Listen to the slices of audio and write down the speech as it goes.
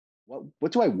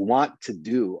what do I want to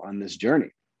do on this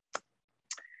journey?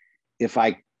 If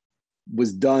I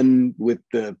was done with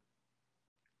the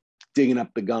digging up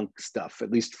the gunk stuff,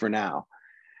 at least for now.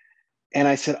 And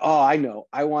I said, oh, I know.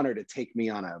 I want her to take me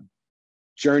on a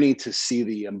journey to see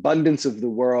the abundance of the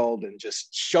world and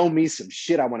just show me some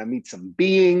shit. I want to meet some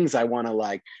beings. I want to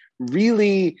like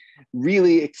really,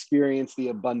 really experience the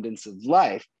abundance of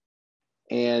life.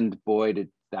 And boy, did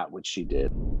that what she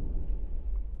did.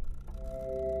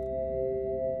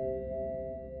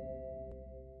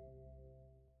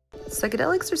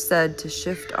 Psychedelics are said to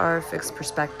shift our fixed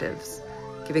perspectives,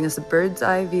 giving us a bird's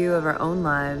eye view of our own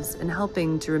lives and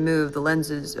helping to remove the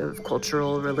lenses of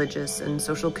cultural, religious, and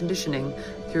social conditioning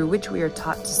through which we are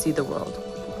taught to see the world.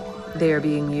 They are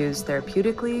being used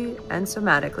therapeutically and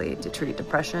somatically to treat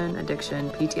depression, addiction,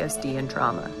 PTSD, and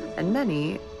trauma, and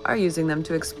many are using them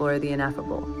to explore the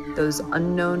ineffable, those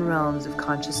unknown realms of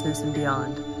consciousness and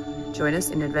beyond. Join us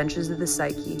in Adventures of the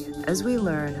Psyche as we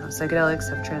learn how psychedelics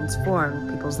have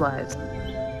transformed people's lives.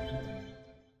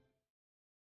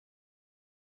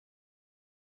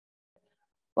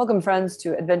 Welcome, friends,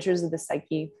 to Adventures of the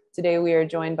Psyche. Today, we are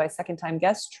joined by second-time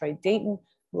guest Troy Dayton,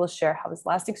 who will share how his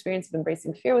last experience of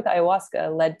embracing fear with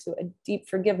ayahuasca led to a deep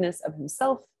forgiveness of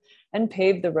himself and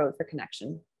paved the road for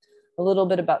connection. A little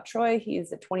bit about Troy. He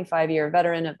is a 25-year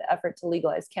veteran of the effort to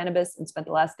legalize cannabis and spent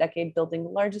the last decade building the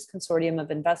largest consortium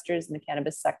of investors in the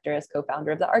cannabis sector as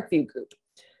co-founder of the Arcview Group.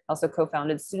 Also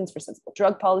co-founded Students for Sensible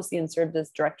Drug Policy and served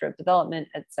as Director of Development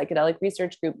at psychedelic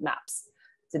research group MAPS.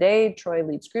 Today, Troy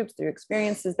leads groups through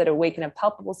experiences that awaken a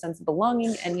palpable sense of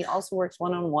belonging, and he also works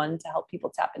one-on-one to help people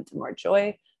tap into more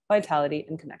joy, vitality,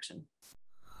 and connection.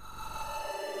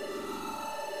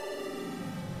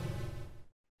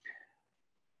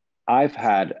 I've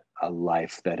had a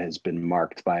life that has been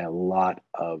marked by a lot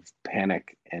of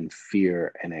panic and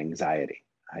fear and anxiety.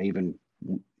 I even,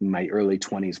 in my early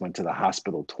 20s, went to the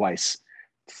hospital twice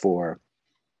for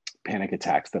panic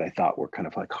attacks that I thought were kind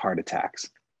of like heart attacks.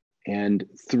 And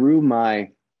through my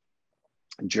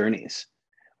journeys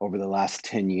over the last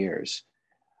 10 years,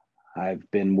 I've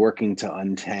been working to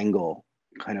untangle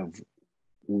kind of,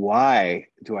 why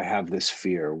do I have this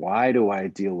fear? Why do I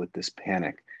deal with this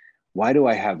panic? Why do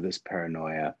I have this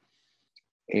paranoia?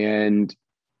 And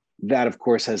that, of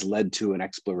course, has led to an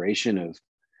exploration of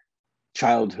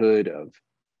childhood, of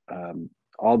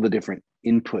all the different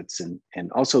inputs, and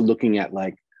also looking at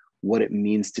like what it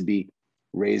means to be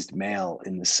raised male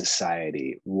in the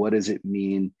society. What does it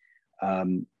mean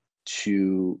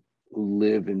to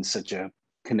live in such a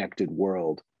connected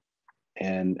world,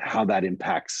 and how that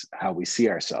impacts how we see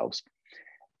ourselves?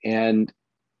 And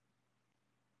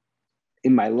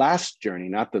in my last journey,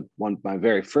 not the one, my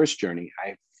very first journey,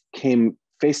 I came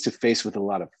face to face with a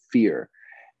lot of fear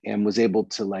and was able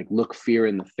to like look fear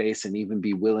in the face and even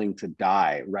be willing to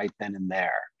die right then and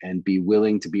there, and be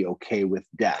willing to be okay with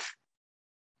death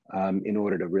in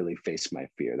order to really face my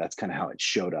fear. That's kind of how it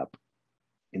showed up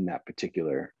in that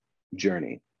particular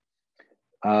journey.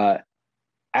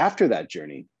 After that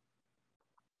journey,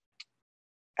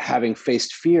 having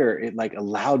faced fear, it like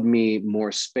allowed me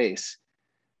more space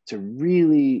to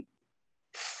really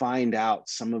find out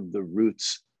some of the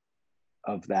roots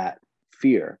of that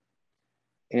fear.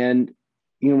 And,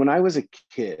 you know, when I was a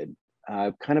kid,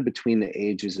 kind of between the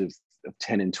ages of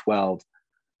 10 and 12,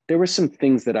 there were some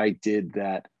things that I did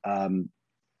that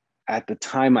at the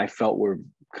time I felt were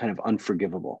kind of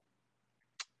unforgivable.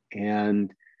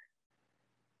 And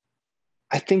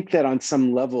I think that on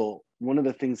some level, one of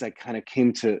the things I kind of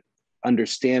came to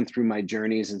understand through my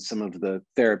journeys and some of the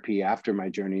therapy after my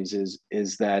journeys is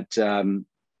that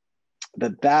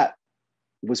that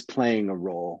was playing a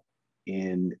role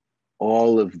in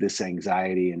all of this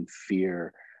anxiety and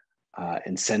fear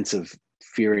and sense of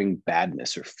fearing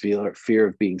badness, or fear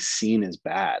of being seen as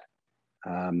bad.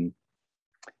 And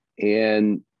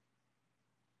in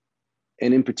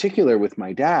particular with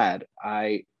my dad,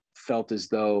 I felt as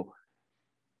though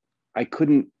I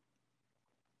couldn't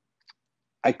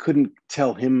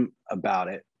tell him about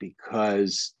it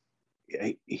because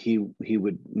he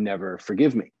would never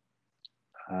forgive me.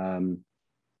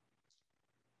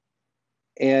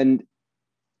 And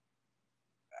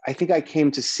I think I came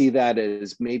to see that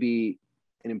as maybe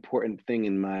an important thing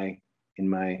in my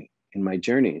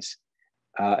journeys,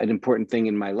 an important thing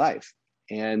in my life,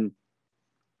 and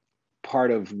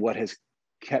part of what has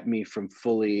kept me from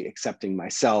fully accepting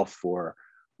myself or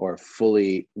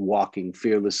fully walking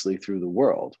fearlessly through the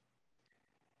world.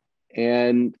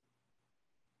 And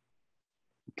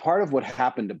part of what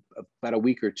happened about a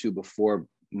week or two before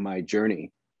my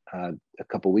journey, a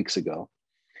couple weeks ago,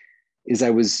 is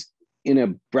I was in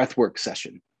a breathwork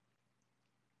session.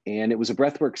 And it was a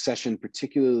breathwork session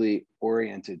particularly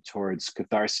oriented towards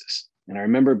catharsis. And I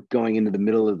remember going into the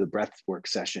middle of the breathwork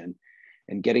session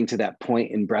and getting to that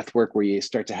point in breathwork where you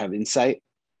start to have insight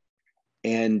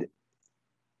and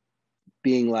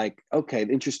being like, okay,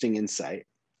 interesting insight,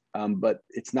 but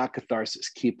it's not catharsis.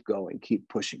 Keep going, keep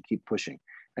pushing, keep pushing.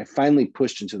 I finally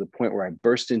pushed into the point where I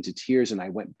burst into tears and I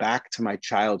went back to my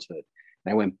childhood.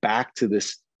 And I went back to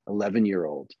this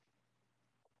 11-year-old.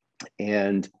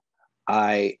 And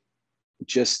I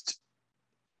just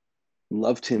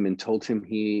loved him and told him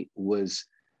he was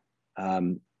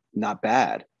not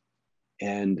bad,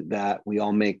 and that we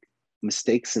all make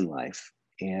mistakes in life,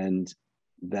 and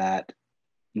that,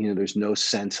 you know, there's no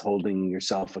sense holding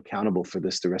yourself accountable for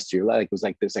this the rest of your life. It was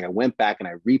like this, like I went back and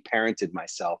I reparented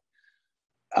myself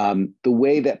the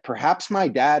way that perhaps my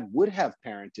dad would have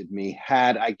parented me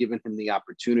had I given him the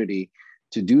opportunity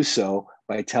to do so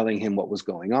by telling him what was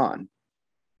going on.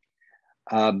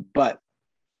 But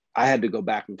I had to go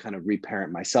back and kind of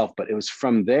reparent myself. But it was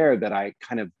from there that I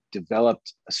kind of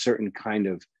developed a certain kind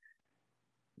of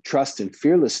trust and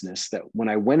fearlessness that when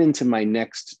I went into my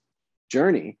next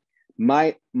journey,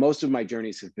 most of my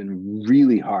journeys have been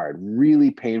really hard, really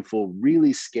painful,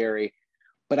 really scary,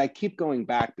 but I keep going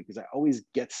back because I always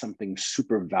get something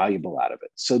super valuable out of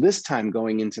it. So this time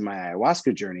going into my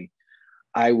ayahuasca journey,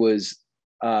 I was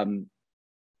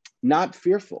not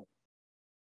fearful,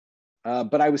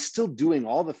 but I was still doing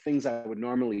all the things I would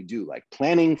normally do, like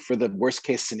planning for the worst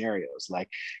case scenarios, like,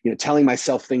 you know, telling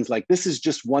myself things like, this is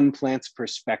just one plant's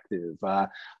perspective.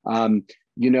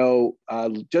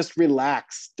 Just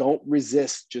relax, don't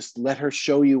resist, just let her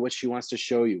show you what she wants to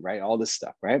show you, right? All this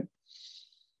stuff, right?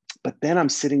 But then I'm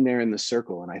sitting there in the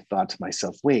circle and I thought to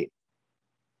myself, wait,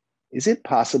 is it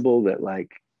possible that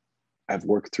like I've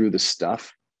worked through the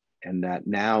stuff and that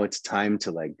now it's time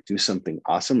to like do something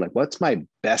awesome? Like, what's my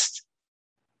best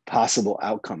possible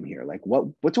outcome here? Like,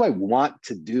 what do I want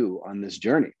to do on this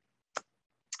journey?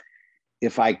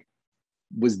 If I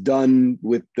was done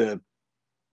with the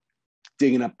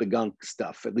digging up the gunk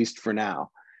stuff, at least for now.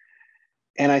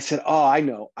 And I said, oh, I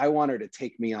know. I want her to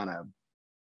take me on a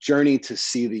journey to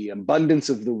see the abundance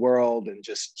of the world and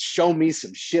just show me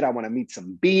some shit. I want to meet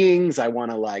some beings. I want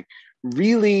to like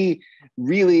really,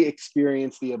 really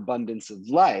experience the abundance of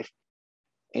life.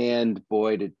 And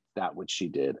boy, did that what she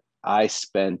did. I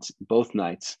spent both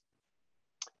nights,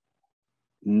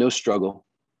 no struggle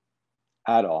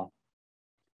at all.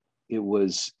 It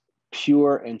was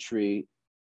pure entry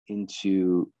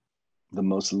into the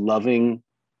most loving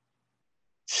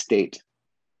state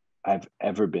I've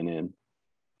ever been in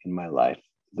my life.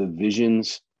 The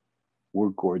visions were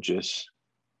gorgeous.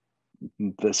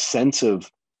 The sense of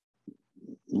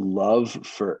love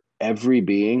for every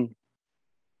being,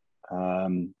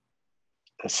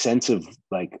 a sense of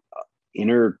like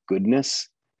inner goodness,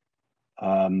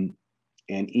 and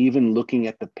even looking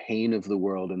at the pain of the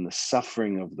world and the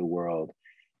suffering of the world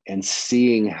and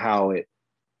seeing how it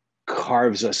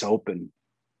carves us open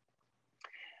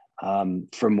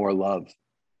for more love,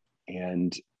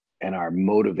 and our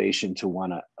motivation to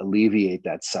want to alleviate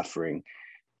that suffering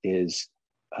is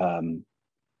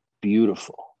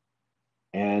beautiful.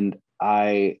 And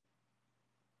I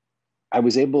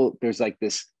was able, there's like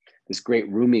this great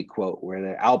Rumi quote where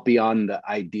they're out beyond the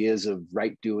ideas of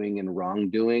right doing and wrong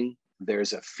doing,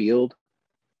 there's a field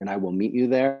and I will meet you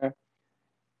there.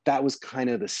 That was kind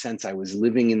of the sense. I was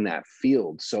living in that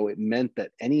field. So it meant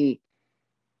that any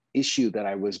issue that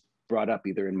I was brought up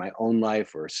either in my own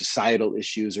life or societal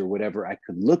issues or whatever, I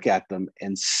could look at them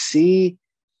and see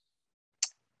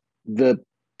the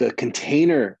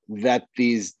container that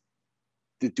the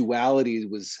duality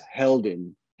was held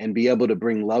in, and be able to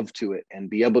bring love to it and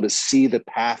be able to see the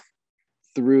path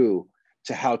through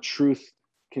to how truth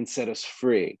can set us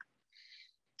free.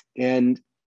 And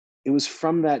it was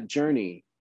from that journey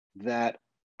that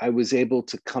I was able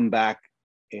to come back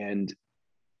and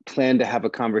plan to have a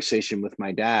conversation with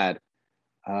my dad,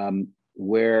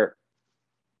 where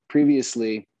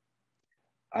previously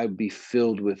I'd be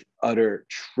filled with utter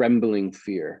trembling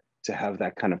fear to have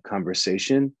that kind of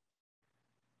conversation.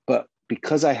 But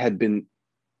because I had been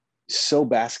so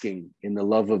basking in the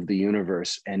love of the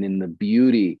universe and in the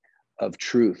beauty of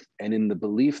truth and in the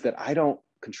belief that I don't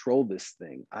control this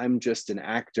thing, I'm just an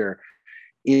actor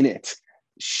in it,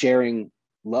 sharing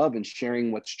love and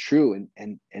sharing what's true,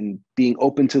 and being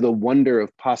open to the wonder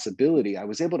of possibility, I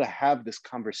was able to have this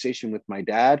conversation with my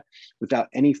dad without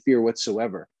any fear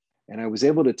whatsoever. And I was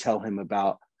able to tell him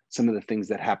about some of the things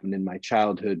that happened in my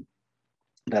childhood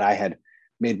that I had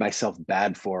made myself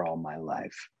bad for all my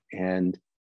life. And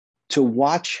to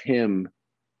watch him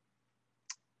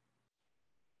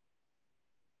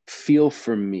feel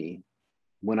for me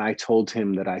when I told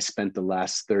him that I spent the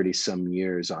last 30 some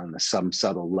years on some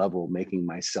subtle level making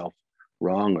myself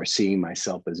wrong or seeing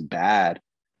myself as bad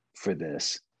for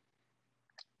this.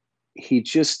 He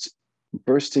just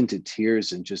burst into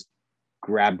tears and just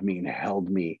grabbed me and held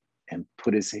me and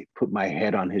put my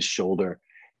head on his shoulder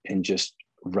and just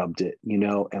rubbed it,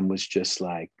 and was just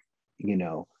like,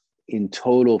 in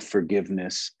total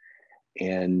forgiveness.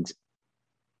 And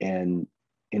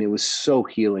it was so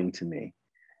healing to me.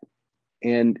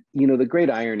 And, the great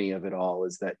irony of it all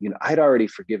is that, I'd already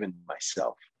forgiven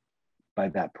myself by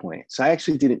that point. So I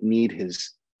actually didn't need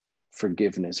his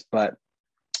forgiveness. But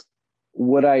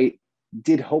what I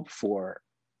did hope for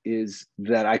is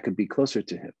that I could be closer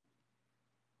to him.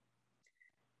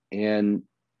 And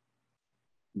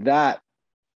that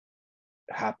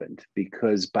happened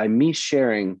because by me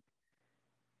sharing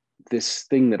this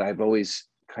thing that I've always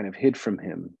kind of hid from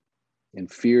him and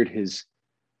feared his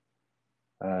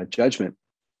judgment,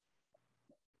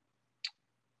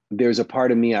 there's a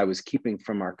part of me I was keeping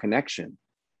from our connection.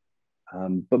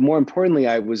 But more importantly,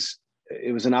 it was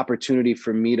an opportunity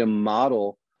for me to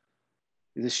model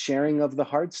the sharing of the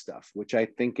hard stuff, which I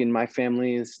think in my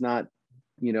family is not,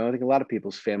 I think a lot of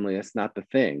people's family, that's not the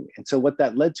thing. And so what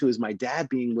that led to is my dad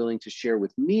being willing to share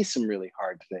with me some really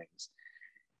hard things.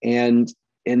 And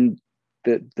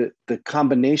the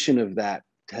combination of that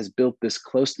has built this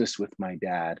closeness with my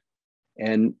dad.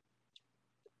 And,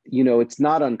 it's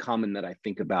not uncommon that I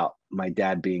think about my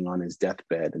dad being on his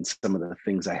deathbed and some of the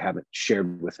things I haven't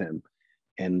shared with him,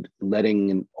 and letting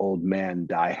an old man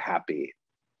die happy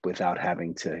without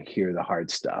having to hear the hard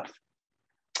stuff.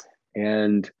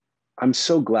 And I'm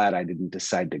so glad I didn't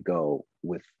decide to go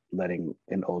with letting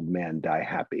an old man die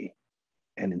happy.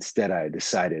 And instead, I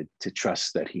decided to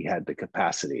trust that he had the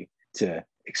capacity to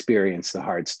experience the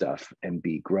hard stuff and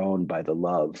be grown by the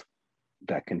love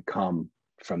that can come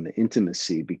from the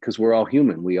intimacy, because we're all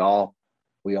human. We all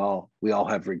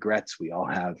have regrets. We all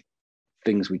have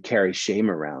things we carry shame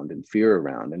around and fear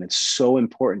around. And it's so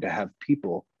important to have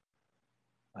people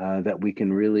that we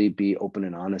can really be open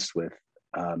and honest with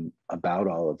about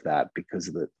all of that, because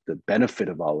the benefit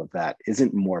of all of that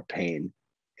isn't more pain.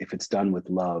 If it's done with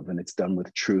love and it's done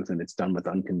with truth and it's done with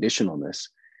unconditionalness,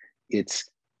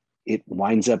 it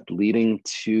winds up leading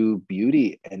to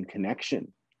beauty and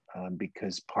connection,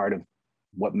 because part of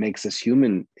what makes us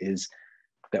human is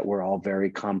that we're all very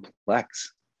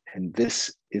complex, and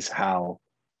this is how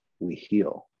we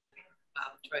heal.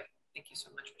 Wow, Troy, thank you so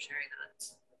much for sharing that.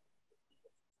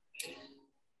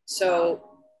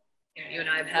 So you and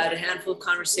I have had a handful of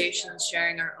conversations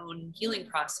sharing our own healing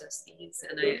processes,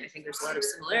 and I think there's a lot of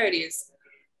similarities.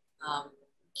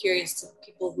 Curious to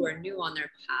people who are new on their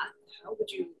path, how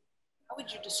would you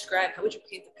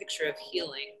paint the picture of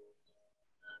healing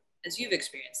as you've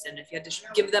experienced? And if you had to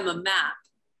give them a map,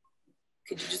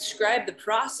 could you describe the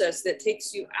process that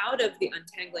takes you out of the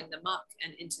untangling the muck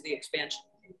and into the expansion?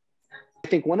 I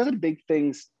think one of the big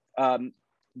things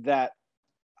that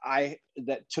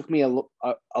took me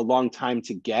a long time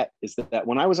to get is that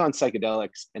when I was on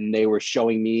psychedelics and they were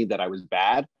showing me that I was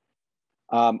bad,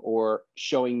 or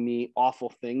showing me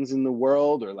awful things in the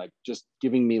world, or like just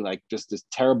giving me like just this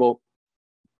terrible,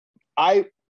 I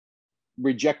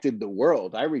rejected the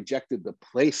world. I rejected the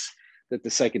place that the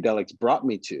psychedelics brought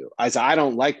me to. I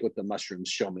don't like what the mushrooms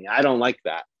show me. I don't like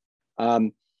that.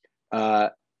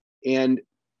 And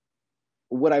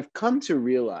what I've come to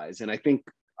realize, and I think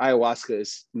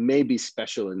ayahuasca may be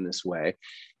special in this way,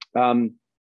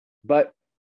 but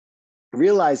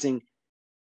realizing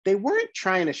they weren't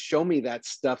trying to show me that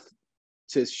stuff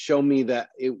to show me that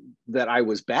I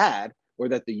was bad, or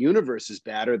that the universe is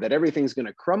bad, or that everything's going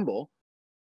to crumble.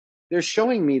 They're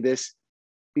showing me this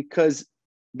because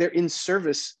they're in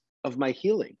service of my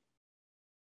healing,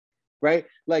 right?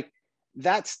 Like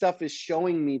that stuff is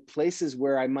showing me places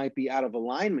where I might be out of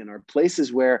alignment, or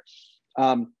places where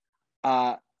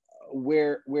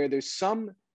there's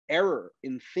some error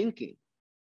in thinking,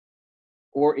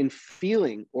 or in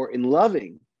feeling, or in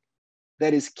loving,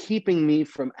 that is keeping me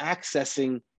from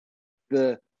accessing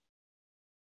the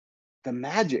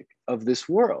magic of this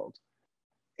world.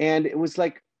 And it was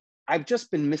like, I've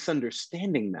just been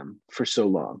misunderstanding them for so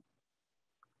long.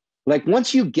 Like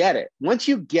once you get it, once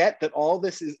you get that all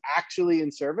this is actually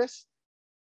in service,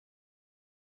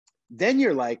 then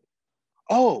you're like,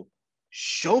 oh,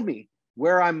 show me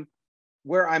where I'm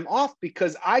off,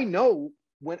 because I know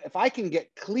if I can get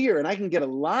clear and I can get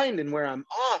aligned in where I'm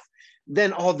off,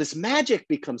 then all this magic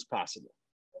becomes possible.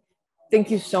 Thank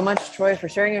you so much, Troy, for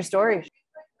sharing your story.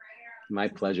 My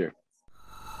pleasure.